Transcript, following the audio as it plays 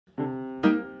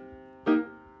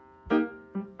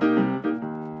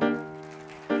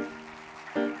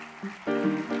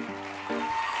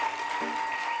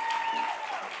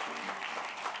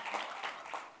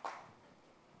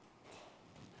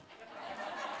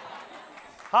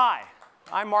Hi,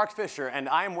 I'm Mark Fisher, and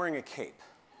I am wearing a cape.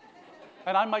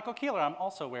 And I'm Michael Keeler. I'm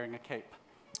also wearing a cape.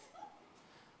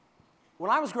 When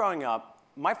I was growing up,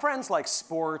 my friends liked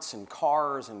sports and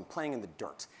cars and playing in the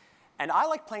dirt. And I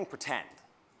liked playing pretend.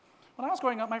 When I was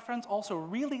growing up, my friends also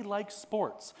really liked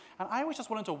sports. And I always just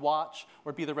wanted to watch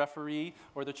or be the referee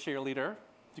or the cheerleader.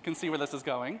 You can see where this is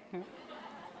going.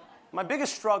 My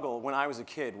biggest struggle when I was a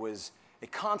kid was a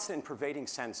constant and pervading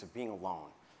sense of being alone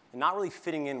and not really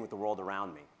fitting in with the world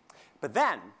around me. But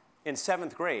then, in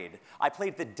 7th grade, I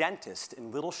played the dentist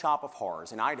in Little Shop of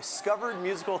Horrors, and I discovered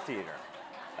musical theater.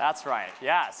 That's right,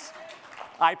 yes.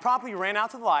 I promptly ran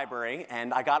out to the library,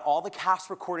 and I got all the cast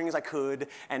recordings I could,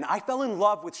 and I fell in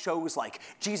love with shows like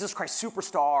Jesus Christ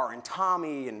Superstar and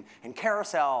Tommy and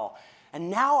Carousel, and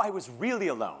now I was really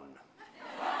alone.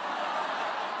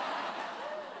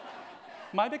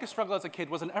 My biggest struggle as a kid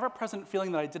was an ever-present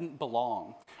feeling that I didn't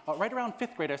belong. Right around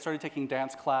 5th grade, I started taking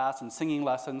dance class and singing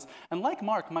lessons, and like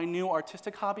Mark, my new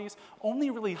artistic hobbies only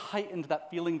really heightened that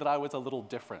feeling that I was a little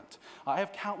different. I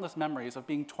have countless memories of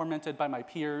being tormented by my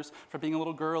peers for being a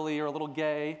little girly or a little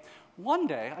gay. One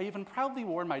day, I even proudly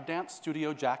wore my dance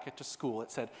studio jacket to school.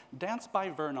 It said, "Dance by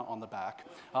Verna" on the back,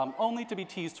 only to be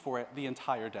teased for it the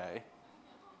entire day.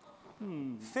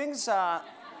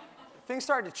 Things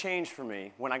started to change for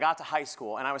me when I got to high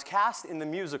school, and I was cast in the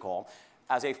musical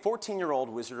as a 14-year-old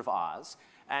Wizard of Oz,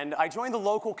 and I joined the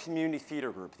local community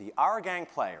theater group, the Our Gang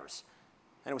Players.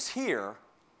 And it was here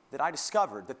that I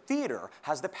discovered that theater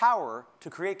has the power to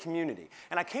create community.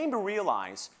 And I came to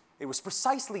realize it was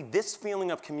precisely this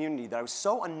feeling of community that I was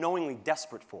so unknowingly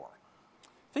desperate for.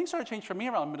 Things started to change for me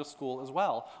around middle school as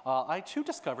well. I too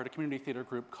discovered a community theater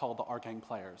group called the Our Gang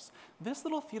Players. This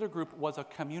little theater group was a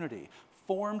community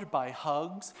formed by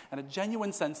hugs and a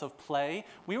genuine sense of play.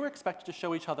 We were expected to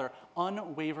show each other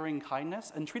unwavering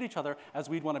kindness and treat each other as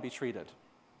we'd want to be treated.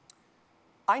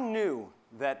 I knew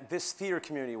that this theater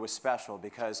community was special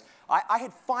because I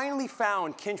had finally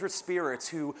found kindred spirits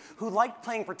who liked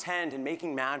playing pretend and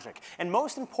making magic. And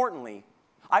most importantly,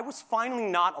 I was finally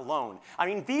not alone. I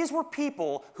mean, these were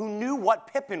people who knew what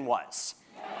Pippin was.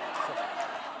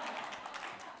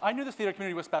 I knew this theater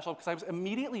community was special because I was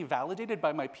immediately validated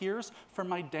by my peers for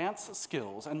my dance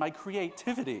skills and my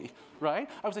creativity, right?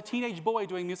 I was a teenage boy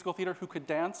doing musical theater who could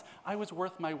dance. I was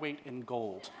worth my weight in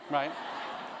gold, right?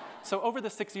 So over the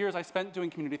 6 years I spent doing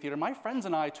community theater, my friends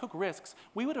and I took risks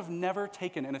we would have never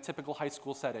taken in a typical high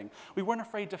school setting. We weren't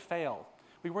afraid to fail.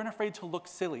 We weren't afraid to look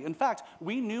silly. In fact,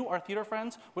 we knew our theater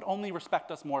friends would only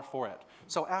respect us more for it.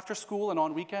 So after school and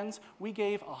on weekends, we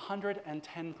gave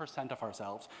 110% of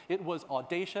ourselves. It was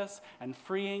audacious and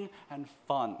freeing and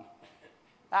fun.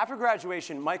 After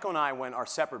graduation, Michael and I went our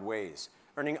separate ways,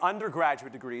 earning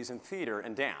undergraduate degrees in theater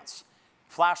and dance.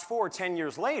 Flash forward 10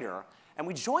 years later, and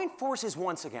we joined forces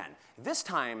once again, this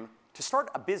time to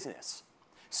start a business.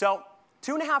 So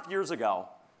 2.5 years ago,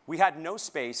 we had no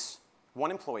space, 1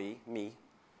 employee, me,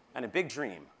 and a big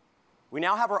dream. We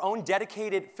now have our own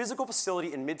dedicated physical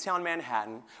facility in Midtown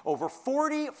Manhattan, over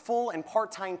 40 full and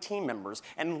part-time team members,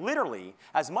 and literally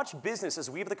as much business as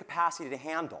we have the capacity to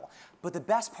handle. But the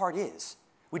best part is,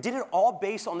 we did it all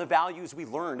based on the values we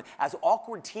learned as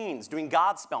awkward teens doing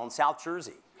Godspell in South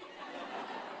Jersey.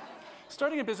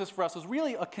 Starting a business for us was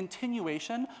really a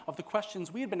continuation of the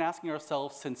questions we had been asking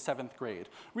ourselves since 7th grade.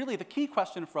 Really, the key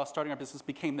question for us starting our business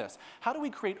became this: how do we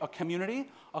create a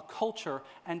community, a culture,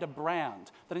 and a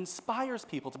brand that inspires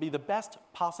people to be the best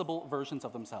possible versions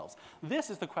of themselves? This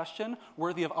is the question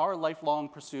worthy of our lifelong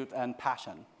pursuit and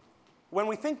passion. When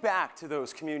we think back to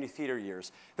those community theater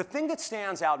years, the thing that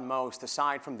stands out most,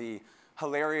 aside from the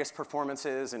hilarious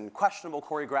performances and questionable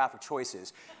choreographic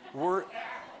choices, were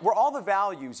all the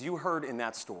values you heard in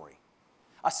that story.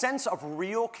 A sense of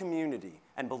real community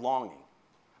and belonging.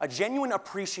 A genuine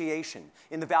appreciation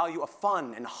in the value of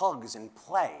fun and hugs and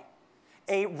play.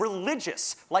 A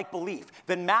religious-like belief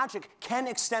that magic can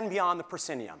extend beyond the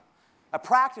proscenium. A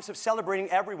practice of celebrating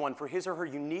everyone for his or her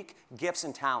unique gifts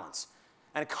and talents.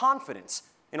 And a confidence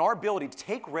in our ability to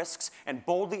take risks and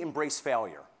boldly embrace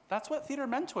failure. That's what theater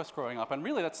meant to us growing up, and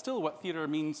really that's still what theater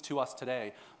means to us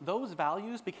today. Those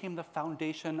values became the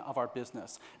foundation of our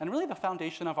business, and really the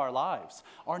foundation of our lives.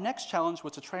 Our next challenge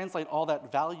was to translate all that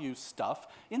values stuff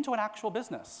into an actual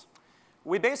business.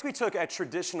 We basically took a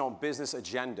traditional business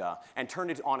agenda and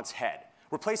turned it on its head,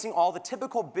 replacing all the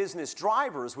typical business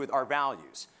drivers with our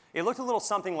values. It looked a little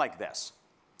something like this.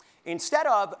 Instead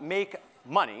of make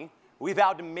money, we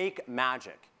vowed to make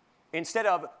magic. Instead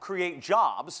of create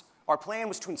jobs, our plan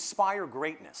was to inspire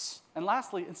greatness. And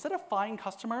lastly, instead of find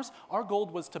customers, our goal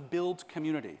was to build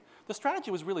community. The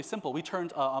strategy was really simple. We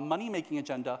turned a money-making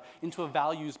agenda into a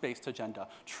values-based agenda,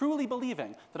 truly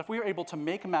believing that if we were able to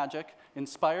make magic,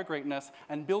 inspire greatness,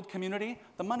 and build community,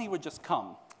 the money would just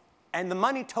come. And the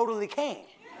money totally came.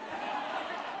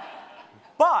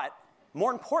 But,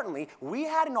 more importantly, we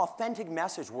had an authentic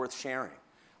message worth sharing.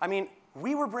 I mean,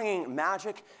 we were bringing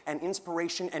magic and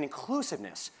inspiration and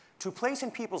inclusiveness to a place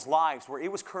in people's lives where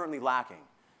it was currently lacking.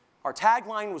 Our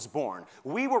tagline was born.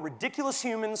 We were ridiculous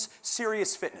humans,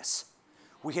 serious fitness.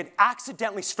 We had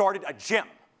accidentally started a gym.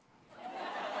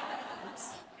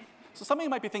 So some of you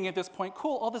might be thinking at this point,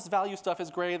 cool, all this value stuff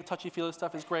is great, the touchy-feely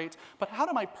stuff is great, but how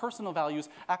do my personal values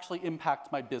actually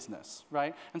impact my business,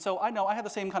 right? And so I know I had the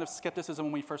same kind of skepticism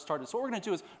when we first started. So what we're going to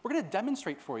do is we're going to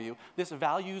demonstrate for you this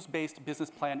values-based business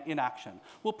plan in action.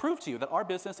 We'll prove to you that our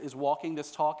business is walking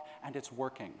this talk and it's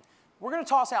working. We're going to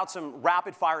toss out some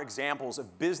rapid-fire examples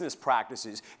of business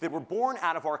practices that were born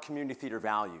out of our community theater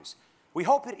values. We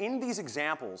hope that in these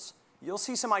examples, you'll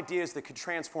see some ideas that could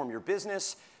transform your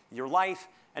business, your life,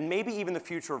 and maybe even the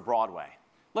future of Broadway.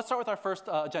 Let's start with our first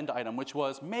agenda item, which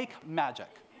was make magic.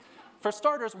 For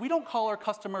starters, we don't call our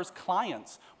customers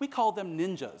clients. We call them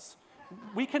ninjas.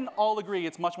 We can all agree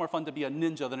it's much more fun to be a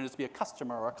ninja than it is to be a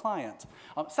customer or a client.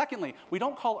 Secondly, we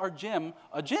don't call our gym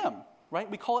a gym,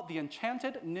 right? We call it the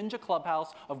Enchanted Ninja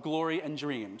Clubhouse of Glory and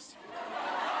Dreams.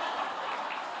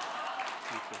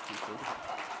 Thank you.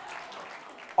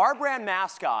 Our brand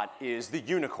mascot is the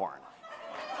unicorn.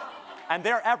 And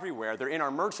they're everywhere. They're in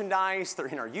our merchandise, they're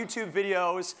in our YouTube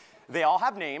videos. They all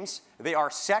have names, they are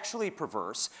sexually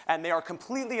perverse, and they are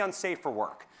completely unsafe for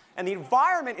work. And the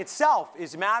environment itself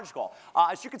is magical.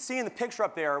 As you can see in the picture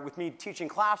up there with me teaching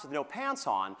class with no pants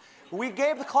on, we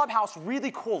gave the clubhouse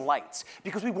really cool lights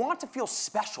because we want to feel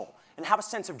special and have a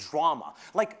sense of drama.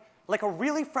 Like a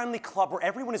really friendly club where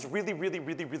everyone is really, really,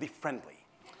 really, really friendly.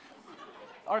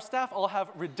 Our staff all have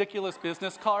ridiculous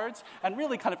business cards and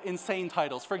really kind of insane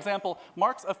titles. For example,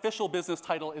 Mark's official business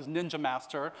title is Ninja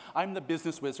Master. I'm the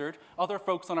Business Wizard. Other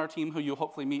folks on our team who you'll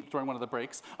hopefully meet during one of the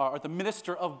breaks are the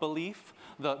Minister of Belief,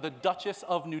 the Duchess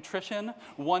of Nutrition.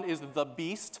 One is the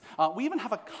Beast. We even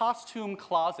have a costume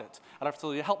closet at our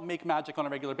facility to help make magic on a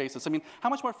regular basis. I mean, how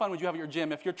much more fun would you have at your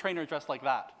gym if your trainer dressed like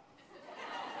that?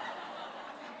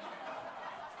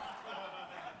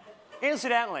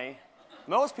 Incidentally,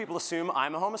 most people assume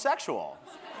I'm a homosexual.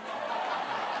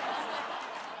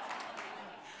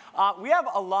 We have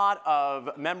a lot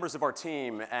of members of our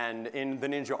team and in the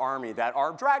Ninja Army that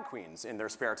are drag queens in their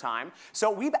spare time. So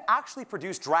we've actually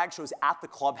produced drag shows at the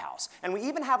clubhouse, and we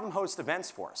even have them host events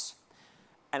for us.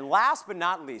 And last but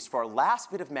not least, for our last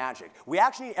bit of magic, we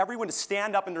actually need everyone to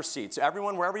stand up in their seats. So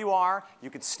everyone, wherever you are, you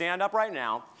can stand up right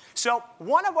now. So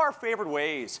one of our favorite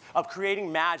ways of creating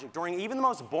magic during even the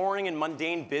most boring and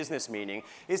mundane business meeting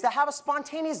is to have a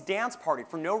spontaneous dance party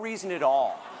for no reason at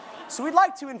all. So we'd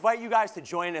like to invite you guys to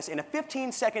join us in a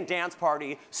 15-second dance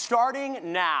party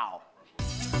starting now.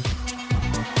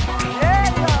 Yeah!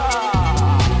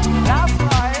 That's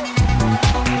right.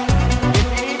 If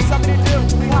you need something to do,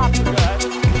 3 hops are good.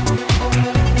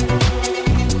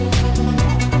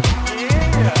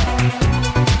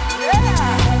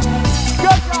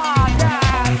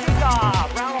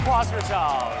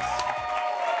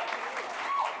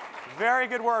 Very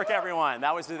good work, everyone.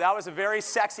 That was a very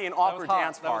sexy and awkward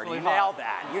dance party. You nailed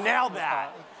that. You nailed that.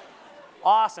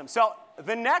 Awesome. So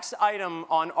the next item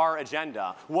on our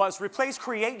agenda was replace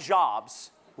create jobs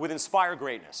with inspire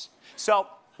greatness. So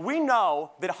we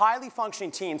know that highly functioning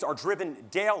teams are driven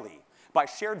daily by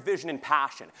shared vision and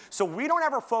passion. So we don't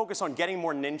ever focus on getting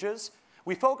more ninjas.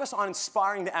 We focus on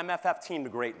inspiring the MFF team to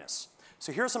greatness.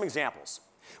 So here's some examples.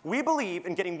 We believe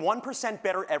in getting 1%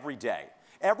 better every day.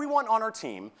 Everyone on our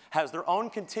team has their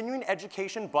own continuing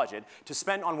education budget to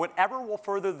spend on whatever will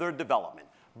further their development.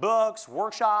 Books,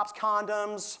 workshops,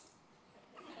 condoms.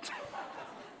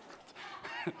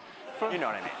 You know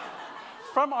what I mean.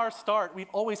 From our start, we've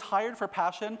always hired for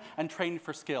passion and trained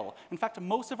for skill. In fact,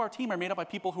 most of our team are made up by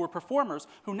people who are performers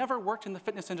who never worked in the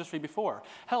fitness industry before.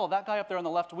 Hell, that guy up there on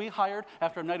the left, we hired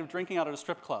after a night of drinking out at a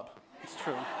strip club. It's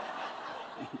true.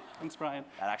 Thanks, Brian.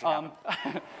 That actually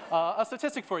happened. A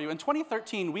statistic for you. In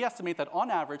 2013, we estimate that on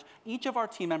average, each of our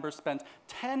team members spent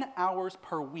 10 hours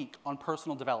per week on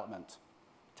personal development.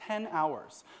 10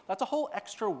 hours. That's a whole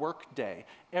extra work day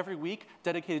every week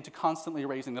dedicated to constantly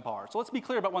raising the bar. So let's be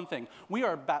clear about one thing. We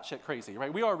are batshit crazy,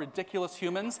 right? We are ridiculous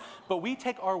humans, but we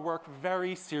take our work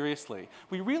very seriously.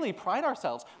 We really pride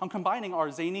ourselves on combining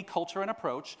our zany culture and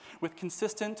approach with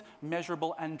consistent,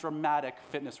 measurable, and dramatic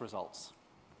fitness results.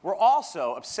 We're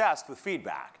also obsessed with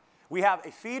feedback. We have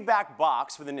a feedback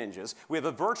box for the ninjas. We have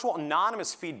a virtual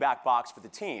anonymous feedback box for the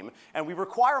team. And we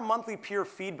require monthly peer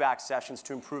feedback sessions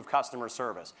to improve customer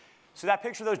service. So that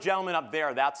picture of those gentlemen up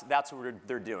there, that's what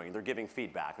they're doing. They're giving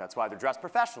feedback. That's why they're dressed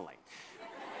professionally.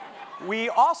 We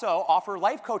also offer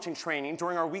life coaching training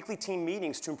during our weekly team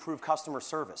meetings to improve customer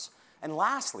service. And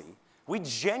lastly, we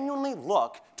genuinely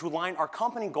look to align our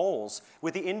company goals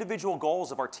with the individual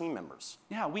goals of our team members.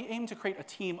 Yeah, we aim to create a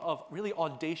team of really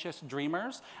audacious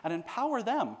dreamers and empower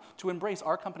them to embrace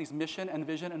our company's mission and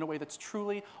vision in a way that's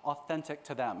truly authentic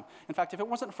to them. In fact, if it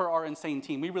wasn't for our insane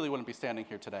team, we really wouldn't be standing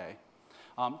here today.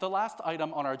 The last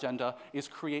item on our agenda is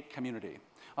create community.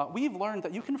 We've learned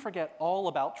that you can forget all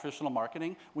about traditional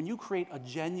marketing when you create a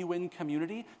genuine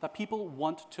community that people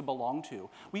want to belong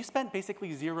to. We spent basically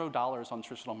 $0 on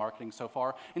traditional marketing so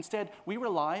far. Instead, we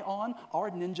rely on our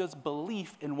ninjas'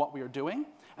 belief in what we are doing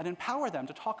and empower them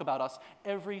to talk about us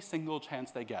every single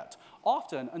chance they get,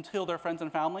 often until their friends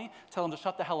and family tell them to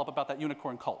shut the hell up about that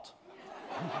unicorn cult.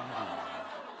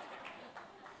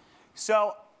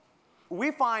 So, we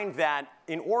find that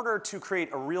in order to create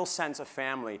a real sense of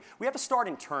family, we have to start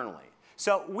internally.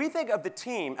 So we think of the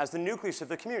team as the nucleus of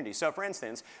the community. So for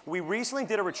instance, we recently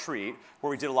did a retreat where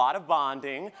we did a lot of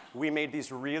bonding. We made these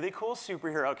really cool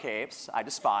superhero capes. I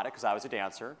just spotted because I was a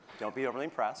dancer. Don't be overly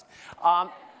impressed.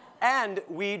 And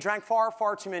we drank far,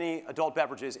 far too many adult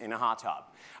beverages in a hot tub.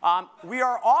 We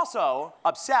are also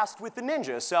obsessed with the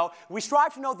ninjas, so we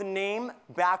strive to know the name,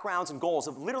 backgrounds, and goals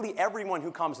of literally everyone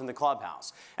who comes in the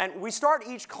clubhouse. And we start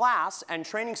each class and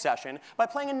training session by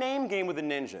playing a name game with the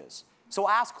ninjas. So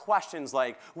ask questions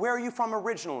like, where are you from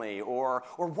originally? Or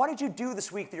what did you do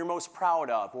this week that you're most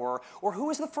proud of? Or who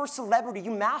is the first celebrity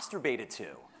you masturbated to?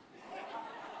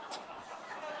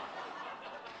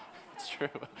 It's true.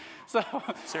 So,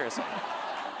 seriously.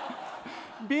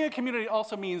 Being a community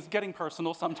also means getting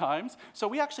personal sometimes. So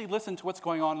we actually listen to what's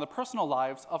going on in the personal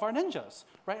lives of our ninjas,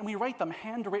 right? And we write them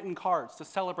handwritten cards to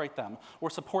celebrate them or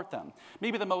support them.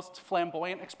 Maybe the most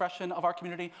flamboyant expression of our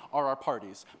community are our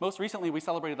parties. Most recently, we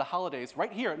celebrated the holidays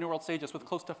right here at New World Stages with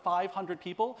close to 500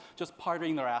 people just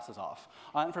partying their asses off.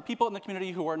 And for people in the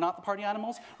community who are not the party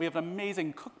animals, we have an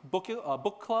amazing book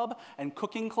club and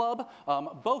cooking club,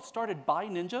 both started by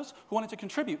ninjas who wanted to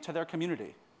contribute to their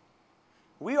community.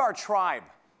 We are a tribe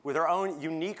with our own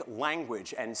unique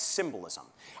language and symbolism.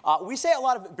 We say a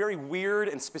lot of very weird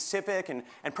and specific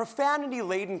and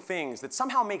profanity-laden things that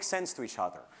somehow make sense to each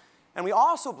other. And we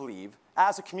also believe,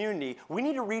 as a community, we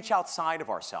need to reach outside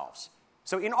of ourselves.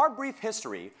 So in our brief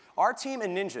history, our team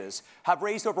and ninjas have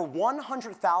raised over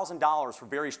 $100,000 for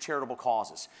various charitable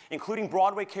causes, including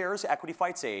Broadway Cares, Equity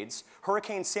Fights AIDS,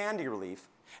 Hurricane Sandy relief,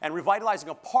 and revitalizing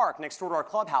a park next door to our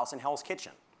clubhouse in Hell's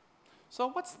Kitchen. So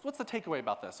what's the takeaway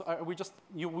about this? Are we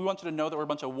want you to know that we're a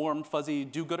bunch of warm, fuzzy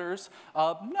do-gooders?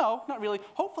 No, not really.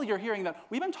 Hopefully you're hearing that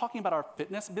we've been talking about our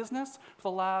fitness business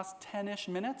for the last 10-ish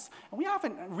minutes, and we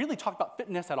haven't really talked about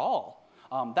fitness at all.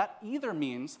 That either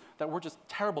means that we're just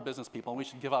terrible business people and we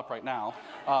should give up right now,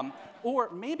 or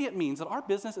maybe it means that our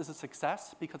business is a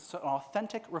success because it's an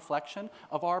authentic reflection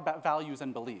of our values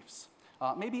and beliefs.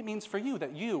 Maybe it means for you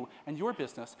that you and your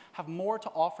business have more to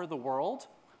offer the world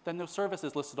than those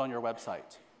services listed on your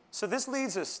website. So this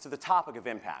leads us to the topic of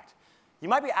impact. You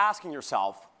might be asking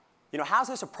yourself, has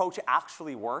this approach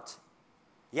actually worked?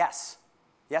 Yes.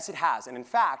 Yes, it has. And in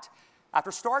fact,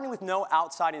 after starting with no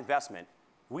outside investment,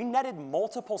 we netted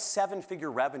multiple seven-figure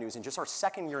revenues in just our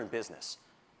second year in business.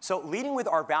 So leading with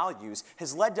our values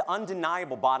has led to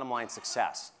undeniable bottom-line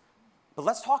success. But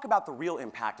let's talk about the real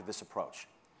impact of this approach.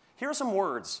 Here are some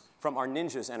words from our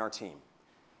ninjas and our team.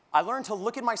 I learned to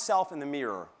look at myself in the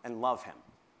mirror and love him.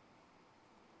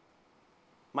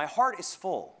 My heart is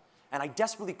full, and I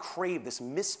desperately crave this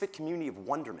misfit community of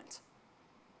wonderment.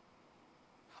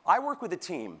 I work with a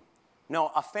team,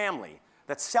 no, a family,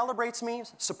 that celebrates me,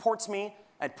 supports me,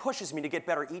 and pushes me to get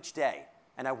better each day,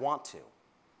 and I want to.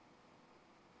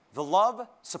 The love,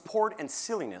 support, and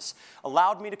silliness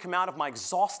allowed me to come out of my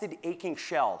exhausted, aching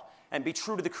shell and be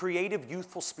true to the creative,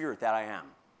 youthful spirit that I am.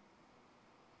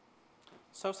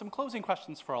 So some closing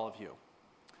questions for all of you.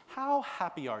 How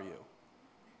happy are you?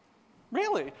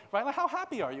 Really, right? Like, how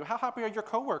happy are you? How happy are your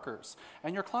coworkers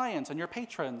and your clients and your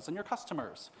patrons and your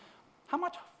customers? How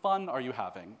much fun are you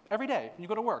having every day when you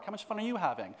go to work? How much fun are you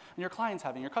having and your clients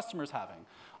having, your customers having?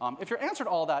 If your answer to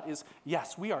all that is,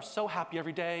 yes, we are so happy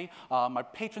every day, my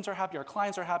patrons are happy, our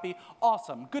clients are happy,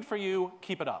 awesome, good for you,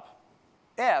 keep it up.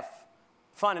 If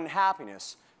fun and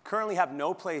happiness currently have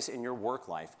no place in your work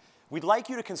life, we'd like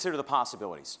you to consider the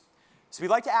possibilities. So we'd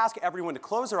like to ask everyone to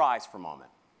close their eyes for a moment.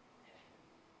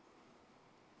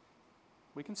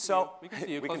 We can see you. We can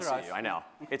see you. We Close can your see eyes. you, I know.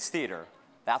 It's theater.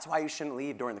 That's why you shouldn't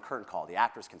leave during the curtain call. The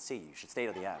actors can see you. You should stay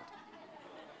to the end.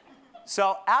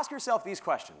 So ask yourself these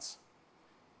questions.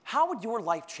 How would your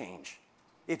life change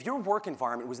if your work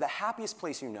environment was the happiest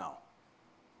place you know?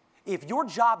 If your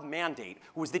job mandate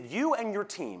was that you and your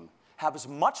team have as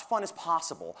much fun as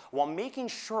possible while making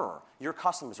sure your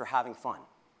customers are having fun?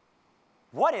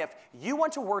 What if you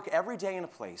went to work every day in a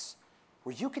place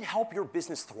where you can help your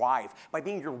business thrive by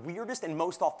being your weirdest and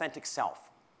most authentic self?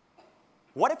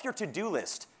 What if your to-do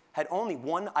list had only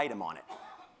one item on it?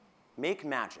 Make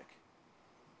magic.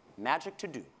 Magic to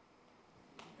do.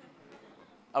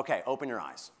 Okay, open your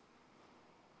eyes.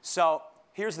 So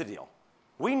here's the deal.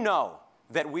 We know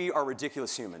that we are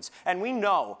ridiculous humans, and we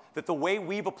know that the way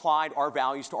we've applied our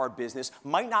values to our business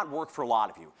might not work for a lot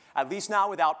of you, at least now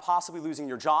without possibly losing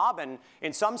your job and,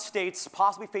 in some states,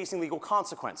 possibly facing legal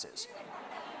consequences.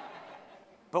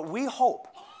 But we hope,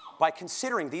 by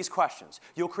considering these questions,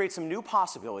 you'll create some new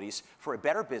possibilities for a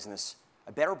better business,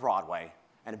 a better Broadway,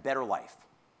 and a better life.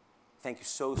 Thank you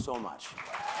so, so much.